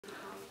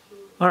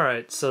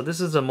Alright, so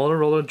this is a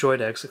Motorola Droid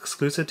X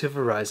exclusive to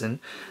Verizon.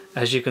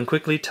 As you can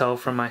quickly tell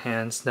from my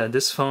hands that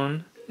this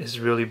phone is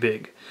really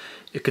big.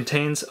 It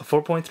contains a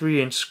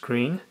 4.3-inch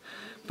screen,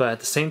 but at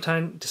the same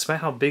time,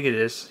 despite how big it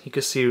is, you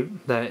can see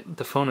that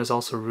the phone is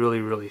also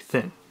really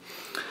thin.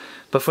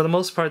 But for the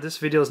most part, this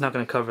video is not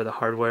going to cover the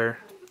hardware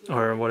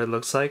or what it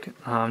looks like.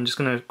 I'm just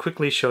going to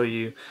quickly show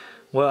you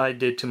what I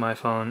did to my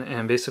phone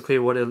and basically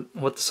what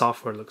the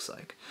software looks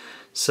like.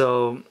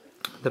 So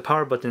the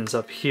power button is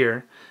up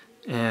here,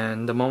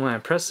 and the moment I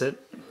press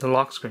it, the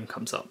lock screen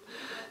comes up.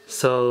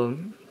 So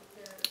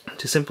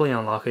to simply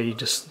unlock it, you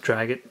just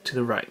drag it to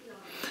the right.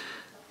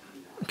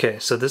 Okay,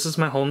 so this is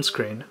my home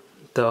screen.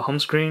 The home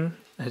screen,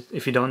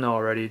 if you don't know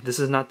already, this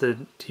is not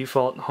the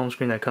default home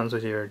screen that comes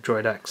with your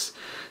Droid X.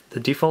 The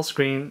default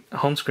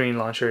home screen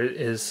launcher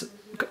is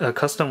a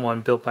custom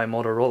one built by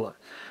Motorola.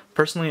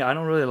 Personally, I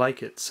don't really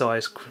like it, so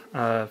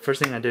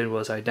first thing I did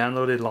was I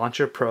downloaded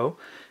LauncherPro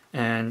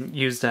and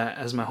used that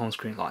as my home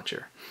screen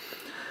launcher.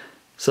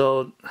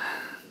 So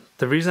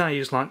the reason I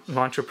use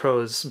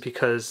LauncherPro is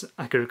because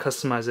I could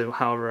customize it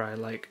however I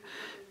like.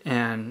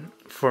 And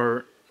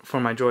for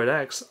my Droid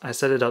X, I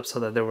set it up so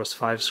that there was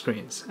 5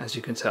 screens, as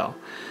you can tell.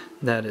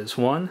 That is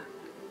 1,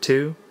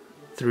 2,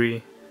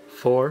 3,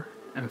 4,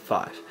 and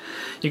 5.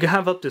 You can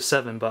have up to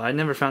 7, but I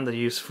never found the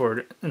use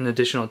for an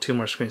additional 2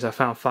 more screens. I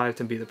found 5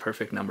 to be the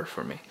perfect number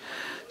for me.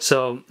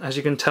 So as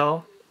you can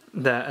tell,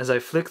 that as I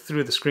flick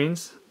through the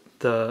screens,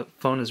 the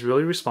phone is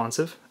really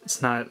responsive.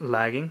 It's not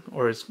lagging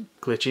or it's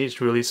glitchy.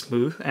 It's really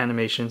smooth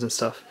animations and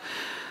stuff.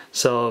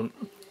 So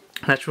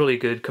that's really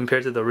good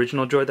compared to the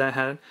original Droid that I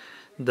had.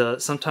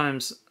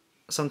 Sometimes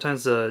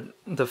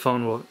the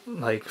phone will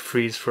like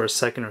freeze for a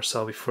second or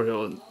so before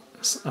it'll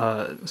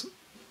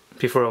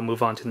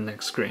move on to the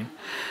next screen.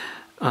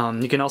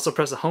 You can also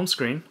press the home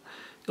screen.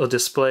 It'll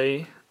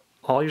display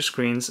all your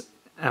screens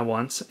at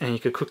once, and you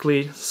can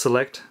quickly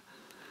select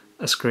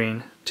a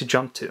screen to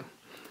jump to.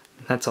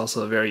 That's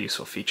also a very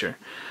useful feature.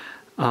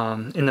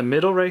 In the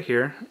middle right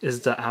here is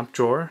the app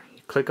drawer.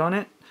 You click on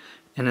it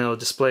and it'll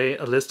display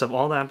a list of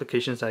all the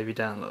applications that you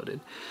downloaded.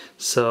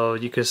 So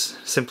you can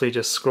simply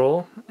just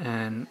scroll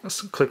and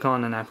click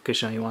on an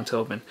application that you want to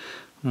open.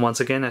 Once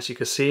again, as you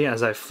can see,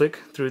 as I flick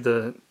through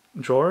the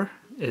drawer,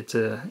 it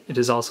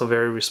is also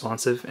very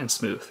responsive and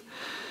smooth.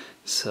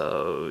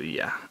 So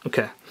yeah,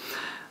 okay.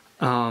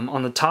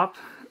 On the top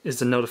is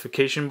the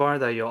notification bar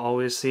that you'll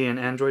always see in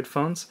Android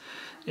phones.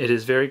 It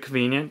is very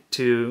convenient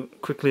to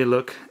quickly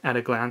look at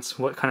a glance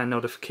what kind of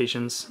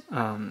notifications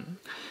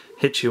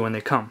hit you when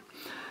they come.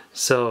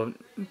 So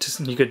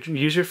you could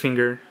use your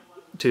finger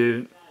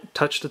to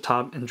touch the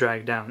top and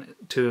drag down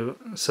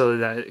so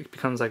that it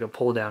becomes like a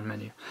pull down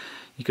menu.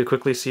 You could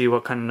quickly see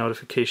what kind of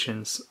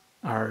notifications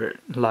are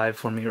live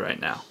for me right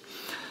now.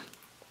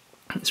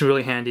 It's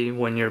really handy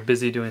when you're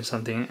busy doing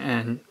something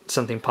and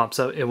something pops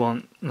up. It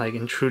won't like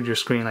intrude your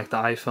screen like the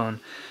iPhone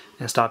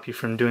and stop you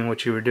from doing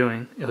what you were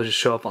doing. It'll just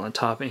show up on the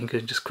top and you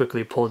can just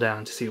quickly pull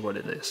down to see what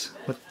it is.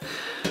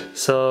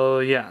 So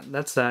yeah,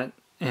 that's that.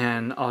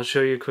 And I'll show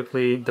you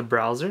quickly the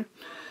browser.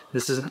 I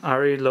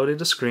already loaded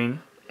the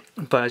screen,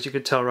 but as you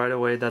could tell right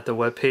away that the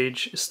web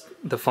page,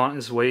 the font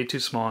is way too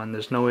small and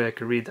there's no way I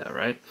could read that,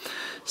 right?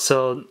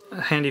 So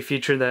a handy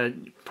feature that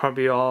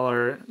probably all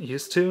are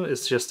used to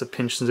is just a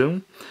pinch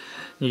zoom.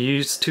 You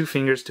use 2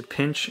 fingers to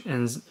pinch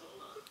and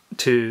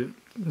to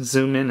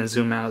zoom in and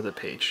zoom out of the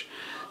page.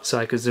 So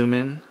I could zoom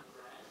in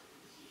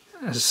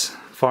as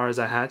far as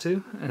I had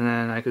to, and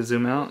then I could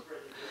zoom out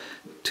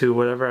to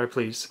whatever I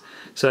please.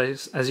 So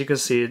as you can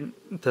see,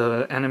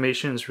 the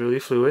animation is really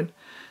fluid.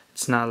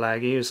 It's not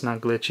laggy, it's not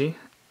glitchy.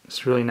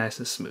 It's really nice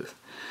and smooth.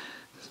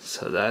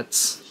 So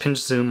that's pinch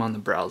zoom on the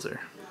browser.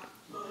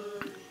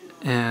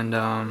 And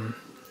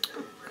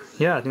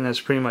yeah, I think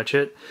that's pretty much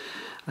it.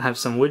 I have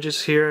some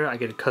widgets here. I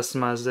can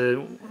customize it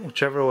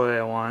whichever way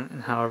I want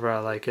and however I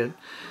like it.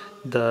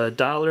 The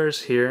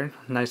dialers here,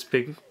 nice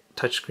big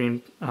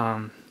touchscreen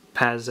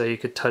pads that you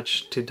could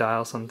touch to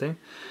dial something,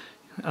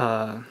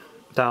 dial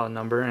a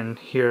number, and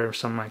here are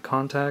some of my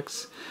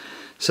contacts.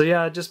 So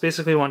yeah, I just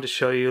basically wanted to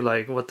show you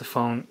like what the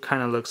phone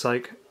kind of looks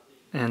like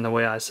and the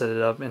way I set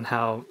it up and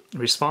how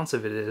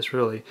responsive it is.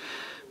 Really,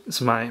 it's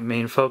my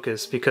main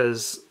focus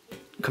because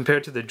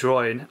compared to the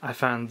Droid, I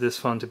found this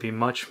phone to be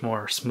much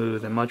more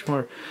smooth and much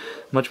more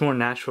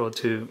natural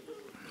to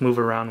move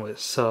around with.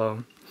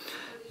 So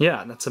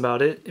yeah, that's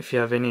about it. If you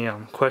have any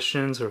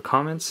questions or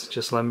comments,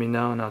 just let me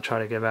know and I'll try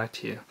to get back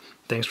to you.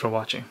 Thanks for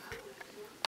watching.